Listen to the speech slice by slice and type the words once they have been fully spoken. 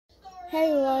Hey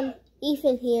everyone,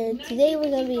 Ethan here. Today we're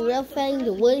going to be railfanning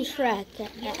the wooden track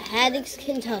at Haddix,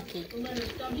 Kentucky.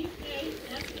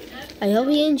 I hope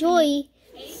you enjoy.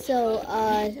 So,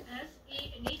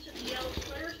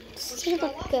 just take a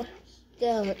look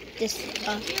at this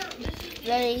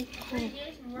very cool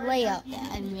layout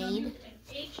that I made.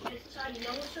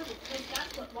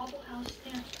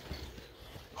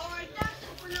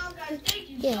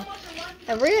 Yeah,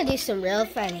 and we're going to do some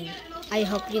railfanning. I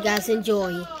hope you guys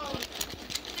enjoy.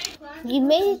 We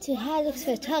made it to Haddix,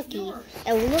 Kentucky,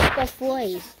 and we looked both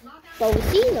ways, but we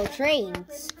see no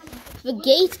trains. The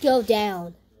gates go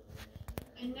down.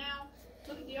 And now,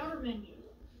 look at the other menu.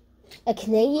 A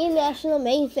Canadian National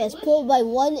Manifest pulled by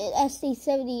one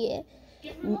SD70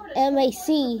 MAC,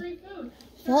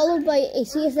 followed by a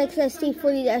CSX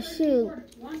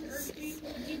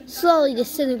SD40-2, slowly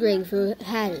disintegrating through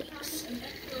Haddix.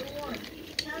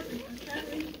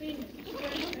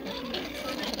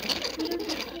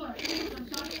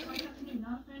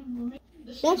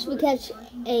 Next, we catch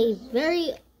a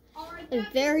very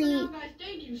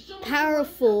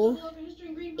powerful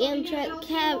Amtrak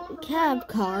cab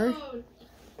car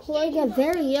pulling a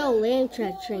very old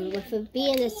Amtrak train with a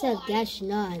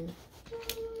BNSF-9.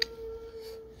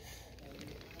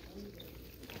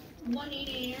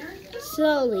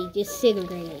 Slowly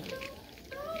disintegrating.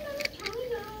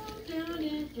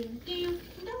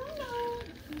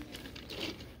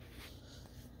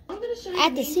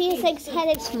 At the CSX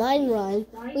Haddix mine run,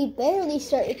 we barely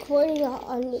start recording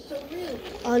on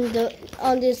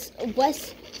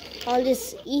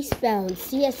this eastbound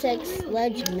CSX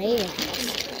Legend main.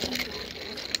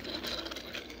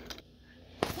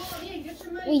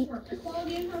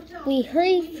 We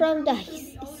hurry from the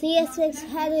CSX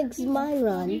Haddix mine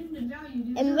run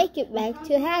and make it back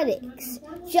to Haddix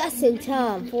just in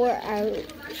time for our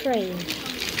train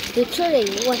returning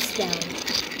westbound.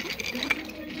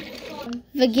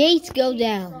 The gates go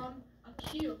down.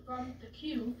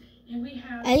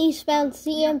 An eastbound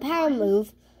CM power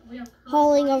move,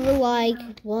 hauling over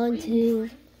like 1, 2,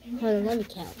 hold on, let me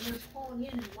count.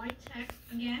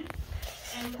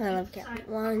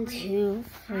 1, 2,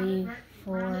 3,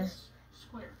 4,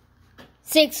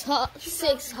 6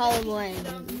 hollow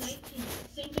lanes.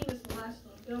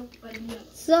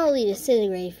 Slowly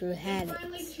disintegrating through Haddix.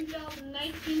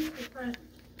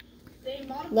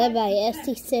 Led by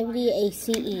ST70 ACE.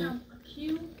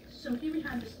 So here we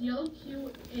have this yellow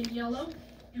Q in yellow,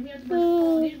 and we have the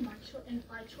called in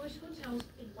by choice hotels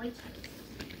in white text.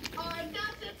 Alright,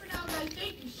 that's it for now, guys.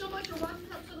 Thank you so much for watching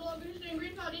episode of Love History and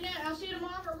Green Net. I'll see you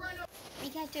tomorrow for right now. We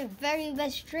got the very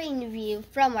best train view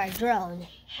from our drone.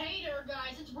 Hey there,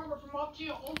 guys. It's Robert from Up to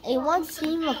You. A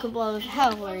one-scene lookable of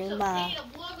hovering by.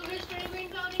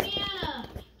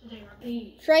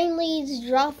 Train leads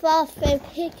drop off and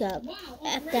pickup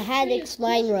at the Haddix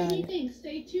mine run,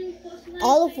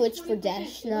 all of which were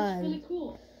 -9.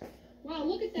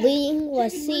 Leading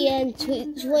was CN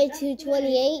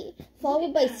 2228,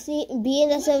 followed by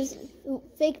BNSF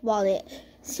Fake Bonnet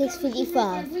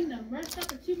 655.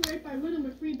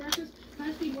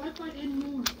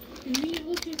 Convenient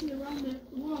locations around the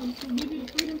world to give you the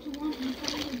freedom to want and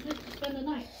spend the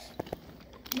night.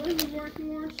 Learn to work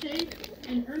more safe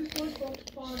and earn points for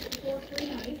 3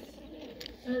 nights.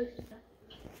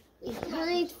 We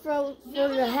hurried from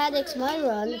the Haddix mine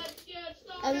run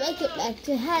and make it back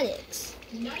to Haddix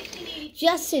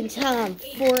just in time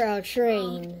for our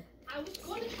train. I was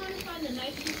going to try to find the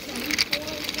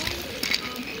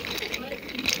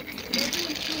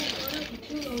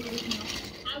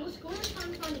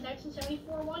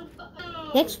 1974 one,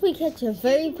 Next, we catch a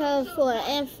very powerful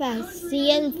and fast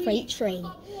CN freight train,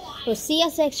 with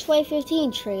CSX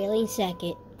 2015 trailing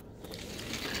second.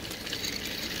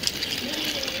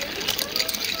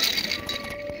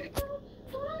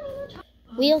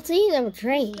 We don't see another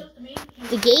train.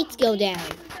 The gates go down.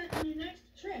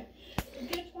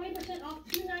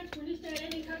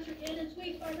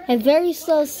 A very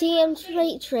slow CM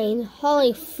freight train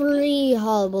hauling 3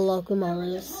 haulable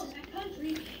locomotives,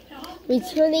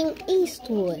 returning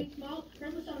eastward.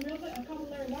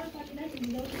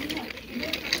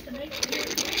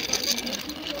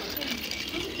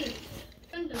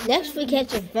 Next, we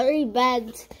catch a very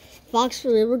bad Fox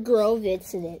River Grove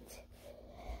incident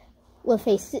with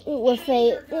a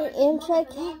Amtrak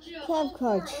cab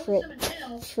car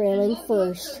trailing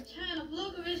first.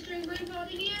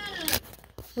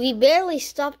 We barely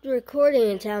stopped recording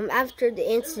in time after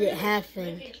the incident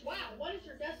happened.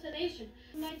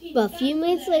 But a few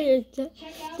minutes later,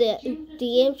 the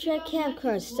Amtrak cab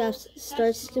car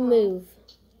starts to move.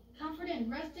 Confident,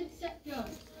 rested, set, go.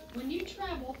 When you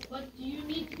travel, what do you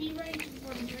need to be ready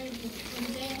for the day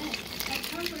ahead?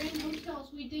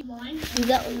 line.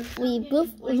 We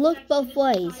both looked both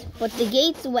ways, but the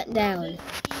gates went down.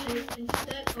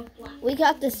 Instead of black. We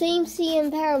got the same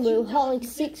CM Paraboo hauling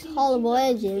 6 haulable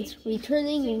engines,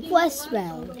 returning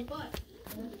westbound.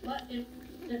 But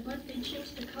they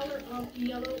changed the color of the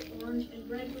yellow, orange, and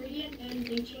red gradient, and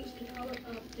they changed the color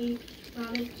of the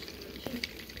dotted tube.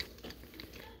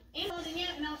 And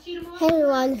I'll see you tomorrow. Hey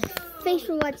everyone, thanks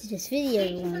for watching this video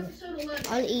everyone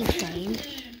on E-Train.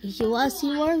 If you want to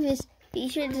see more of this, be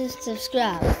sure to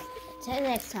subscribe. Until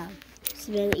next time, it's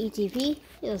been ETP.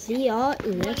 We'll see y'all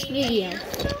in the next video.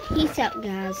 Peace out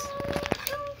guys.